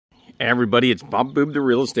Hey everybody, it's Bob Boob, the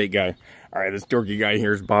real estate guy. All right, this dorky guy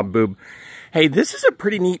here is Bob Boob. Hey, this is a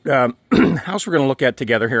pretty neat house we're going to look at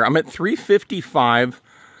together here. I'm at 355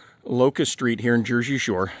 Locust Street here in Jersey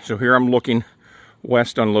Shore. So here I'm looking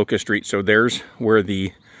west on Locust Street. So there's where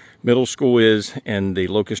the middle school is and the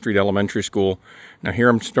Locust Street Elementary School. Now here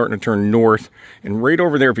I'm starting to turn north, and right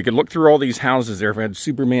over there, if you could look through all these houses there, if I had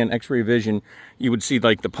Superman X-ray vision, you would see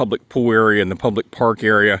like the public pool area and the public park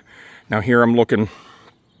area. Now here I'm looking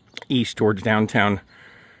east towards downtown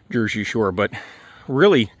Jersey Shore, but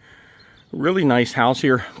really nice house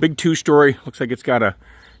here. Big two-story. Looks like it's got a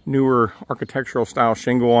newer architectural style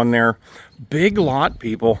shingle on there. Big lot,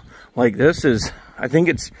 people. Like, this is, I think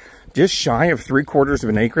it's just shy of 3/4 of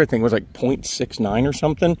an acre. I think it was like 0.69 or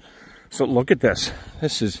something. So look at this.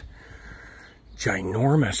 This is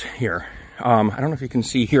ginormous here. I don't know if you can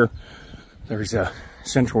see here. There's a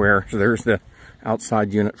central air. So there's the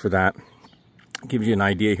outside unit for that. Gives you an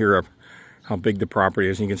idea here of how big the property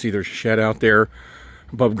is. And you can see there's a shed out there,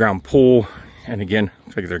 above ground pool, and again,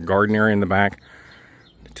 looks like there's a garden area in the back.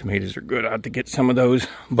 The tomatoes are good. I have to get some of those,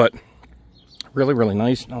 but really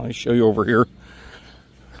nice. Now I'll show you over here.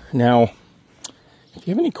 Now, if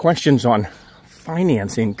you have any questions on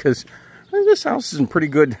financing, because this house is in pretty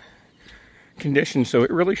good condition, so it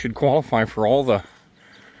really should qualify for all the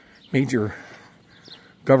major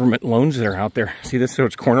government loans that are out there. See this? So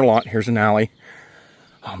it's corner lot. Here's an alley.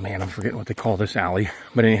 Oh man, I'm forgetting what they call this alley.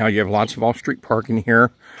 But anyhow, you have lots of off-street parking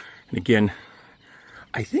here. And again,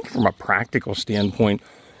 I think from a practical standpoint,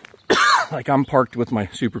 like I'm parked with my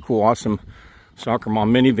super cool, awesome soccer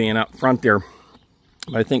mom minivan out front there.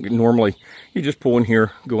 But I think normally you just pull in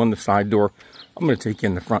here, go in the side door. I'm going to take you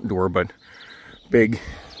in the front door, but big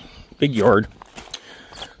yard.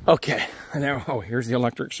 Okay, and now, oh, here's the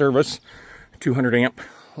electric service. 200 amp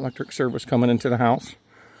electric service coming into the house.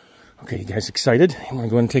 Okay, you guys excited? I'm going to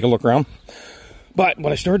go ahead and take a look around. But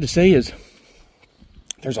what I started to say is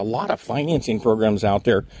there's a lot of financing programs out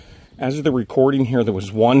there. As of the recording here, there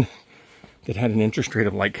was one that had an interest rate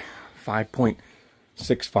of like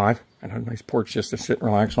 5.65. And a nice porch just to sit and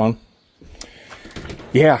relax on.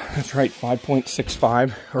 Yeah, that's right,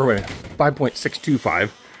 5.65, or wait, 5.625.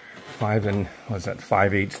 5 and, what was that,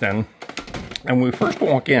 5/8 then. And when we first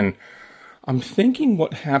walk in, I'm thinking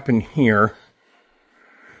what happened here,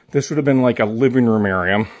 this would have been like a living room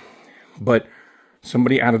area, but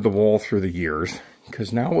somebody added the wall through the years,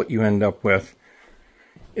 because now what you end up with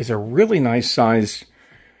is a really nice size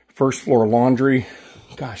first floor laundry.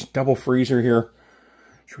 Gosh, double freezer here.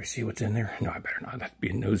 Should we see what's in there? No, I better not. That'd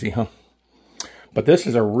be nosy, huh? But this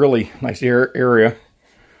is a really nice area.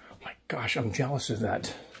 My gosh, I'm jealous of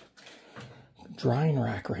that drying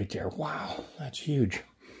rack right there. Wow, that's huge.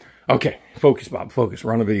 Okay, focus, Bob, focus.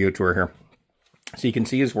 We're on a video tour here. So you can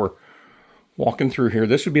see as we're walking through here,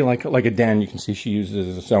 this would be like a den. You can see she uses it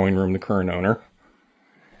as a sewing room, the current owner.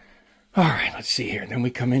 All right, let's see here. Then we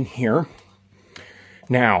come in here.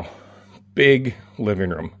 Now, big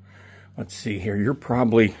living room. Let's see here. You're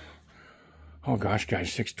probably, oh gosh, guys,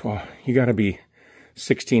 6'12". You got to be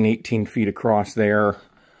 16, 18 feet across there.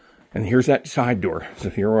 And here's that side door. So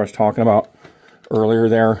here what I was talking about earlier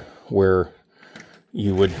there, where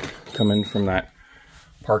you would come in from that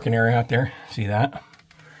parking area out there. See that?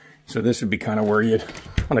 So this would be kind of where you'd,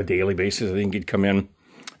 on a daily basis, I think you'd come in.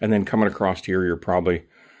 And then coming across here, you're probably,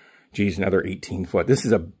 geez, another 18 foot. This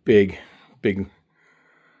is a big living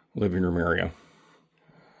room area.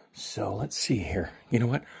 So let's see here. You know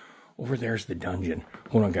what? Over there's the dungeon.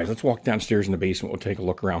 Hold on, guys. Let's walk downstairs in the basement. We'll take a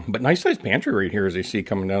look around. But nice sized pantry right here as I see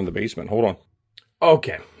coming down the basement. Hold on.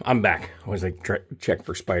 Okay, I'm back. I was like, check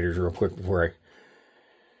for spiders real quick before I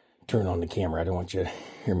turn on the camera. I don't want you to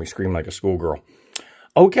hear me scream like a schoolgirl.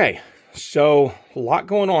 Okay, so a lot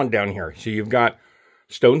going on down here. So you've got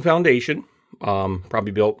stone foundation,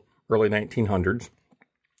 probably built early 1900s.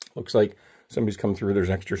 Looks like somebody's come through. There's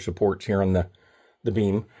extra supports here on the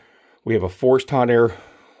beam. We have a forced hot air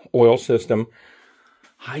oil system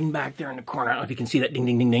hiding back there in the corner. I don't know if you can see that ding,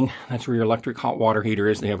 ding, ding, ding. That's where your electric hot water heater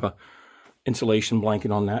is. They have a insulation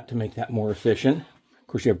blanket on that to make that more efficient. Of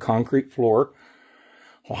course, you have concrete floor.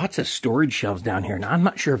 Lots of storage shelves down here. Now, I'm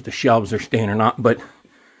not sure if the shelves are staying or not, but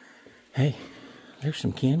hey, there's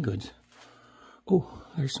some canned goods. Oh,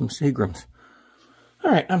 there's some Seagrams.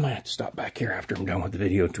 All right, I might have to stop back here after I'm done with the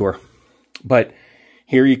video tour. But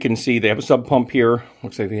here you can see they have a sub pump here.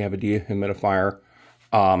 Looks like they have a dehumidifier.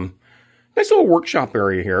 Nice little workshop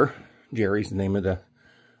area here. Jerry's the name of the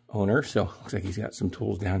owner, so looks like he's got some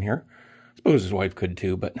tools down here. I suppose his wife could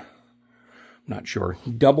too, but I'm not sure.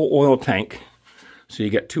 Double oil tank. So you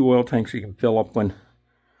get 2 oil tanks you can fill up when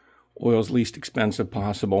oil's least expensive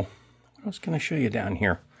possible. What else can I show you down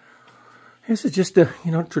here? This is just a,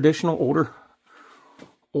 you know, traditional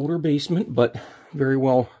older basement, but very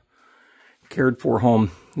well cared for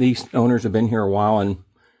home. These owners have been here a while, and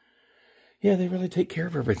yeah, they really take care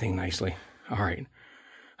of everything nicely. All right.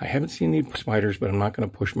 I haven't seen any spiders, but I'm not going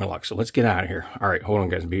to push my luck. So let's get out of here. All right, hold on,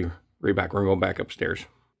 guys. Be right back. We're going to go back upstairs.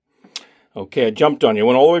 Okay, I jumped on you.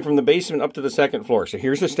 Went all the way from the basement up to the second floor. So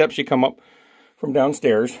here's the steps you come up from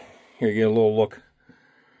downstairs. Here you get a little look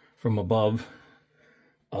from above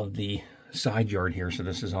of the side yard here. So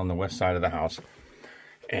this is on the west side of the house.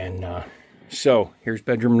 And so here's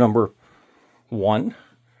bedroom number 1.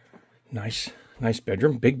 Nice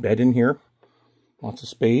bedroom. Big bed in here. Lots of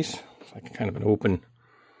space. It's like kind of an open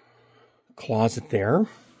closet there.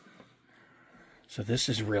 So this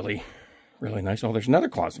is really nice. Oh, there's another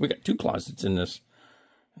closet. We got 2 closets in this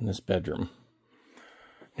bedroom.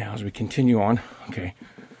 Now as we continue on, okay,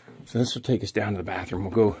 so this will take us down to the bathroom.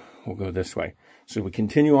 We'll go this way. So we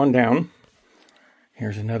continue on down.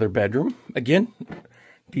 Here's another bedroom. Again,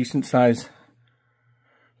 decent size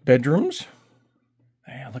bedrooms.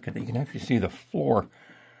 Yeah, look at that. You can actually see the floor.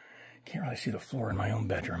 Can't really see the floor in my own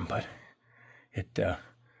bedroom, but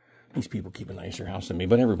these people keep a nicer house than me,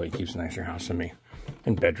 but everybody keeps a nicer house than me.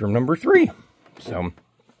 And bedroom number 3. So,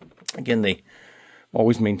 again, they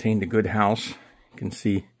always maintained a good house. You can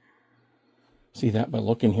see that by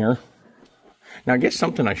looking here. Now, I guess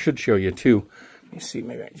something I should show you, too. Let me see,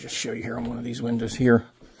 maybe I can just show you here on one of these windows here.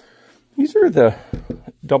 These are the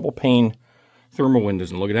double pane thermal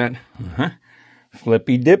windows, and look at that.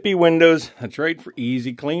 Flippy dippy windows. That's right, for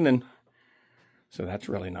easy cleaning. So that's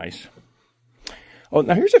really nice. Oh,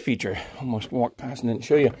 now here's a feature. Almost walked past and didn't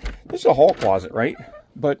show you. This is a hall closet, right?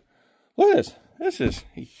 But look at this. This is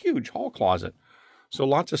a huge hall closet. So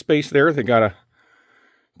lots of space there. They got a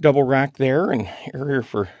double rack there and area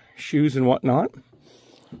for shoes and whatnot.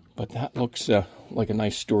 But that looks like a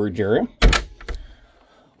nice storage area.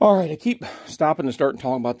 All right, I keep stopping to start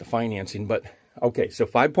talking about the financing, but okay, so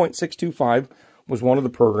 5.625 was one of the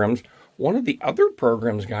programs. One of the other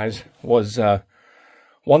programs, guys, was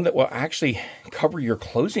one that will actually cover your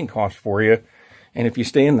closing costs for you. And if you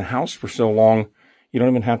stay in the house for so long, you don't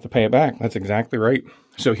even have to pay it back. That's exactly right.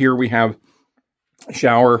 So here we have a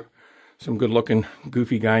shower, some good-looking,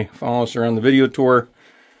 goofy guy following us around the video tour.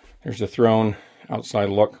 There's the throne, outside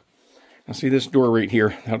look. Now see this door right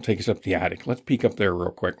here? That'll take us up the attic. Let's peek up there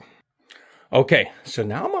real quick. Okay, so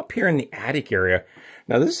now I'm up here in the attic area.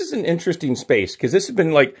 Now this is an interesting space because this has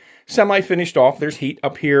been like semi-finished off. There's heat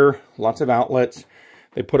up here, lots of outlets.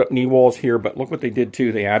 They put up knee walls here, but look what they did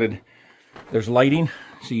too. They added, there's lighting,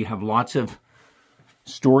 so you have lots of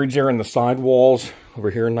storage there in the side walls.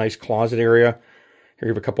 Over here, a nice closet area. Here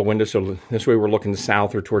you have a couple windows, so this way we're looking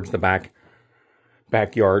south or towards the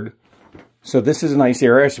backyard. So this is a nice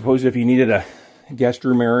area. I suppose if you needed a guest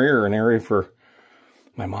room area or an area for,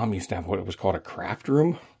 my mom used to have what was called a craft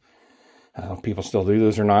room. I don't know if people still do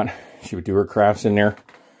those or not. She would do her crafts in there.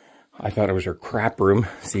 I thought it was her crap room,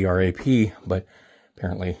 C-R-A-P, but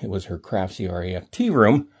apparently it was her craft, C-R-A-F-T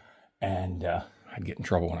room. And I'd get in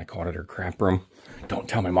trouble when I called it her crap room. Don't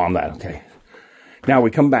tell my mom that, okay? Now we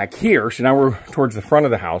come back here. So now we're towards the front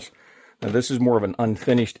of the house. Now this is more of an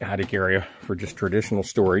unfinished attic area for just traditional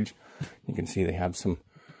storage. You can see they have some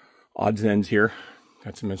odds and ends here.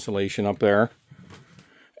 Got some insulation up there.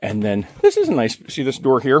 And then this is a nice, see this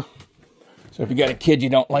door here? So if you got a kid you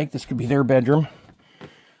don't like, this could be their bedroom.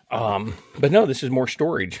 But no, this is more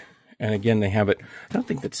storage. And again, they have it, I don't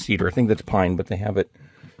think that's cedar, I think that's pine, but they have it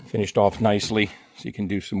finished off nicely. So you can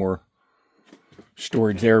do some more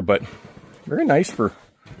storage there, but very nice for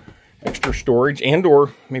extra storage and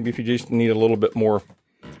or maybe if you just need a little bit more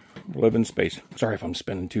living space. Sorry if I'm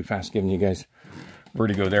spinning too fast giving you guys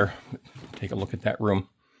vertigo there. Take a look at that room.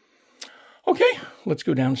 Okay, let's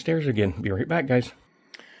go downstairs again. Be right back, guys.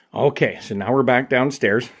 Okay, so now we're back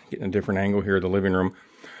downstairs. Getting a different angle here of the living room.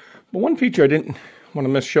 But one feature I didn't want to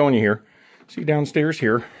miss showing you here. See downstairs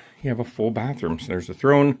here, you have a full bathroom. So there's the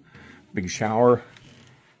throne, big shower.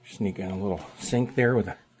 Sneak in a little sink there with,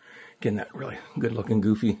 again, that really good-looking,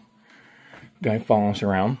 goofy guy following us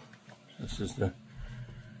around. This is the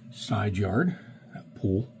side yard, that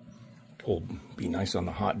pool. Pool would be nice on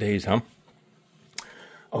the hot days, huh?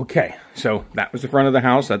 Okay, so that was the front of the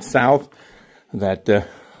house. That's south. That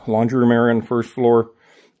laundry room area on the first floor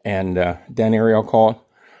and den area, I'll call it.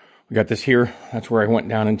 We got this here. That's where I went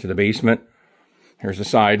down into the basement. Here's the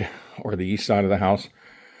side or the east side of the house.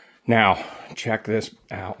 Now, check this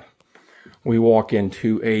out. We walk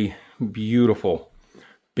into a beautiful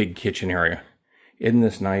big kitchen area. Isn't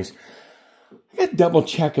this nice? I got to double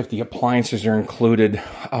check if the appliances are included.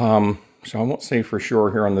 So I won't say for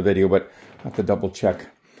sure here on the video, but I have to double check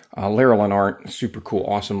Larilyn Arndt, super cool,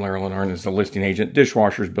 awesome. Larilyn Arndt is the listing agent.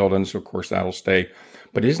 Dishwasher's built in, so of course that'll stay.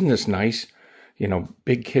 But isn't this nice? You know,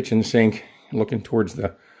 big kitchen sink looking towards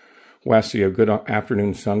the west, so you have good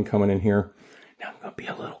afternoon sun coming in here. Now I'm going to be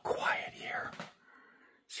a little quiet here.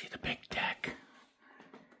 See the big deck?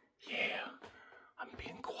 Yeah, I'm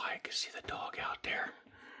being quiet because see the dog out there.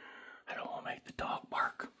 I don't want to make the dog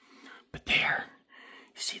bark. But there,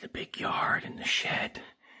 you see the big yard and the shed.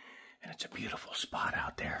 And it's a beautiful spot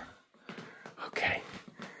out there. Okay,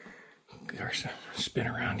 there's a spin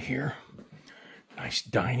around here. Nice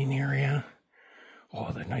dining area.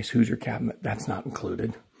 Oh, the nice Hoosier cabinet, that's not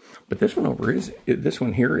included. But this one over is, this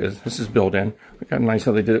one here is, this is built in. Look how nice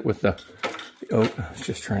how they did it with the oak. I was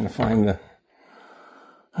just trying to find the,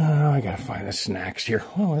 I gotta find the snacks here.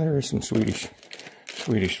 Oh, there is some Swedish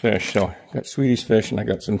fish. So I got Swedish fish and I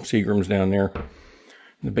got some Seagrams down there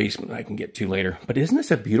in the basement I can get to later. But isn't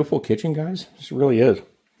this a beautiful kitchen, guys? This really is.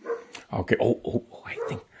 Okay, I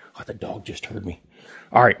think, the dog just heard me.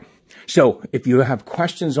 All right, so if you have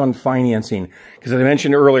questions on financing, because as I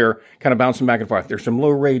mentioned earlier, kind of bouncing back and forth, there's some low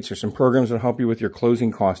rates, there's some programs that help you with your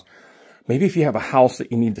closing costs. Maybe if you have a house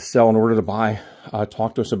that you need to sell in order to buy,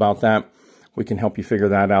 talk to us about that. We can help you figure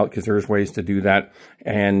that out because there's ways to do that.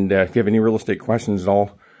 And if you have any real estate questions at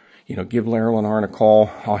all, you know, give Larilyn Arndt a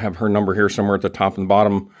call. I'll have her number here somewhere at the top and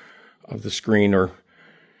bottom of the screen. Or,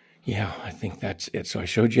 yeah, I think that's it. So I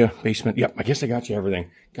showed you basement. Yep, I guess I got you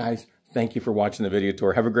everything. Guys, thank you for watching the video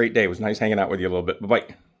tour. Have a great day. It was nice hanging out with you a little bit.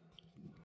 Bye-bye.